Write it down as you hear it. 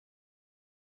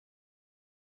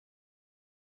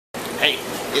Hey,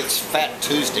 it's Fat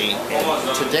Tuesday,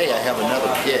 and today I have another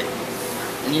gig.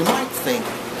 And you might think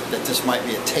that this might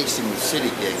be a Tasting the City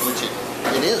gig, which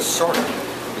it is sort of,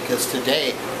 because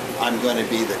today I'm going to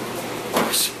be the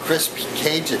Crispy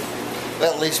Cajun.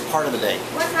 Well, at least part of the day.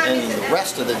 And the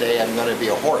rest of the day I'm going to be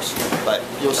a horse, but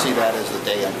you'll see that as the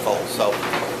day unfolds. So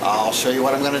I'll show you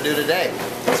what I'm going to do today.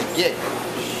 It's a gig.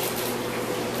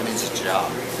 I mean, it's a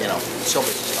job, you know, show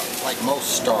business stuff. Like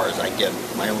most stars, I get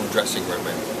my own dressing room,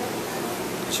 and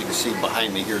as you can see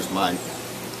behind me, here's mine.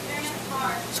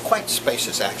 It's quite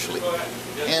spacious, actually.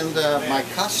 And my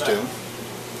costume,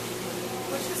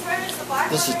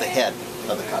 this is the head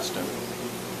of the costume,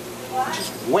 which is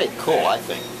way cool, I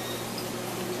think.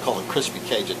 It's called a Crispy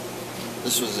Cajun.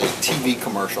 This was a TV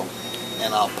commercial,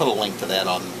 and I'll put a link to that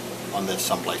on this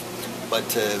someplace.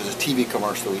 But it was a TV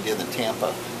commercial we did in the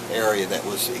Tampa area that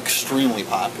was extremely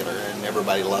popular, and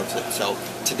everybody loves it. So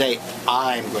today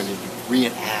I'm going to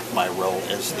reenact my role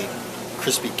as the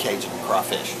Crispy Cajun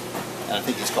crawfish, and I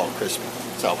think he's called Crispy.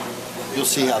 So you'll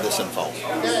see how this unfolds.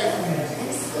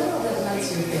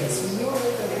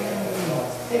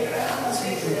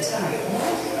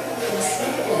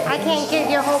 I can't get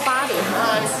your whole body.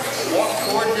 Walk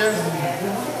toward you.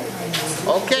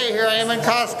 Okay, here I am in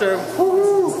costume.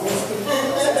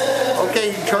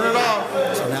 Okay, turn it off.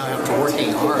 So now after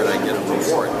working hard, I get a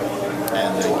reward.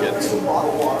 And I get some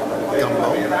gumbo, a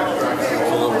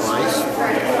little rice,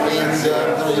 and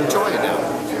I'm going to enjoy it now.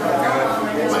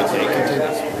 My day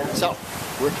continues. So,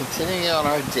 we're continuing on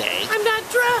our day. I'm not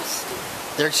dressed.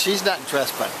 She's not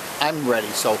dressed, but I'm ready.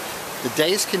 So, the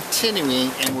day is continuing,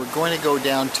 and we're going to go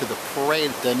down to the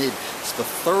parade at Dunedin. It's the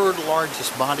third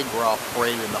largest Mardi Gras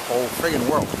parade in the whole friggin'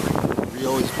 world.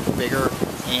 Rio is bigger,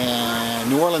 and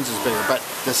New Orleans is bigger, but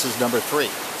this is number 3.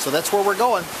 So that's where we're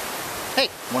going. Hey,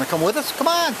 want to come with us? Come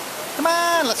on. Come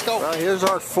on, let's go. Well, here's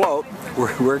our float.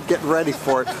 We're getting ready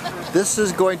for it. This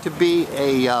is going to be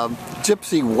a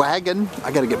gypsy wagon.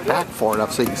 I got to get back far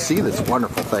enough so you can see this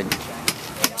wonderful thing.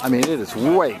 I mean, it is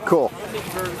way cool.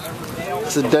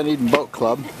 It's the Dunedin Boat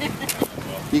Club.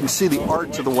 You can see the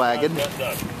arch of the wagon.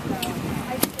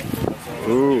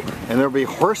 Ooh, and there'll be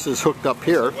horses hooked up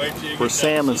here where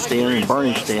Sam is standing and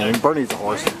Bernie's standing. Bernie's a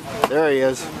horse. There he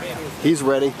is. He's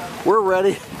ready. We're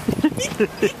ready. I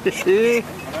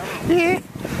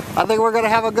think we're going to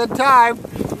have a good time.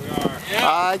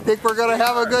 I think we're going to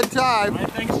have a good time. I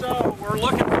think so. We're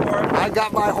looking for it. I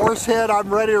got my horse head.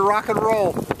 I'm ready to rock and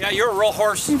roll. Yeah, you're a real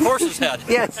horse's head.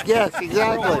 Yes,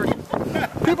 exactly.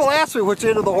 People ask me which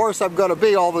end of the horse I'm going to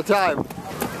be all the time.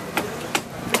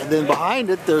 And then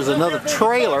behind it, there's another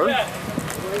trailer.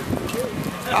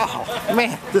 Oh,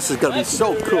 man, this is going to be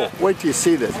so cool. Wait till you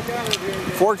see this.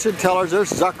 Fortune tellers,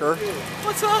 there's Zucker.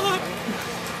 What's up?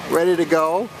 Ready to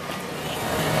go.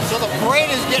 So the parade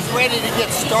is getting ready to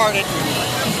get started.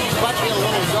 It's about to be a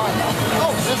little dark.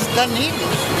 Oh, this is Dunedin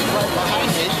is right behind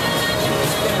me.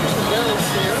 There's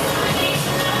here.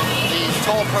 The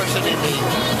tall person in the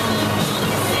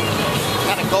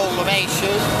kind of gold lame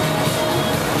shoes.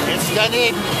 It's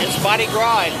Dunedin. It's Mardi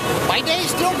Gras. My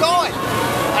day's still going.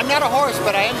 I'm not a horse,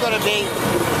 but I am going to be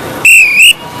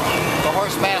the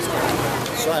horse master.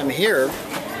 So I'm here,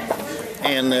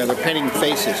 and they're painting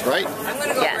faces, right?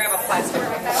 Yes.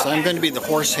 So I'm going to be the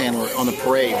horse handler on the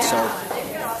parade, so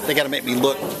they got to make me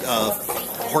look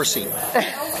horsey.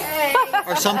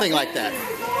 Or something like that.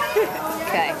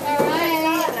 Okay.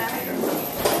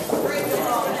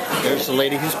 There's the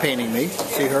lady who's painting me.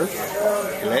 See her?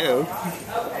 Hello.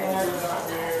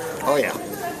 Oh yeah.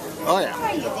 Oh yeah. How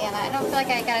are you, Dana? I don't feel like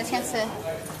I got a chance to...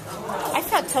 I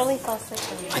felt totally fell asleep.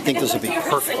 I think this would be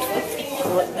perfect.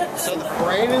 So the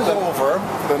parade is over.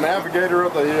 The navigator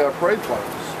of the parade float.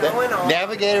 The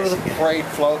navigator of the parade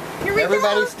float.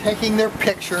 Everybody's taking their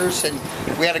pictures, and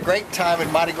we had a great time at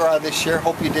Mardi Gras this year.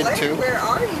 Hope you did too. Where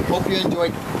are you? Hope you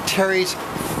enjoyed Terry's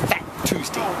Fat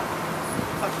Tuesday.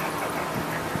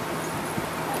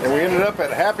 And we ended up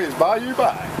at Happy's Bayou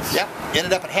Bay. Yep,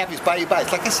 ended up at Happy's Bayou Bay.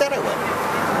 It's like I said I would.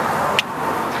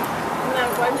 I'm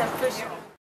not going to push.